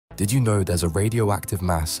Did you know there's a radioactive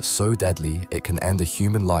mass so deadly it can end a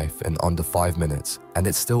human life in under 5 minutes, and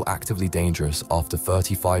it's still actively dangerous after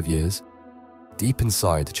 35 years? Deep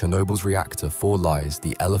inside Chernobyl's Reactor 4 lies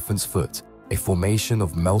the Elephant's Foot, a formation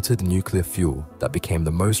of melted nuclear fuel that became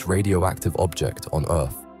the most radioactive object on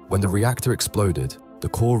Earth. When the reactor exploded, the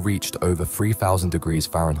core reached over 3,000 degrees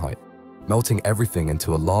Fahrenheit, melting everything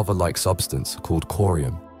into a lava-like substance called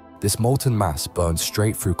corium. This molten mass burned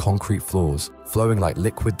straight through concrete floors, flowing like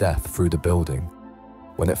liquid death through the building.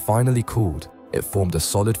 When it finally cooled, it formed a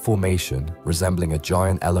solid formation resembling a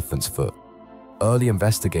giant elephant's foot. Early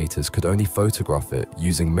investigators could only photograph it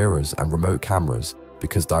using mirrors and remote cameras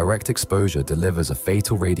because direct exposure delivers a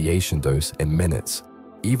fatal radiation dose in minutes.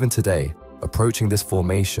 Even today, approaching this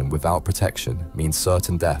formation without protection means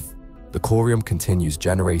certain death. The corium continues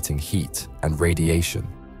generating heat and radiation,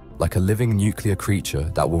 like a living nuclear creature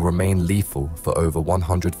that will remain lethal for over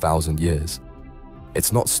 100,000 years.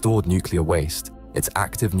 It's not stored nuclear waste, it's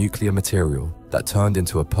active nuclear material that turned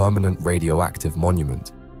into a permanent radioactive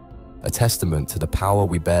monument, a testament to the power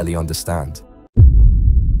we barely understand.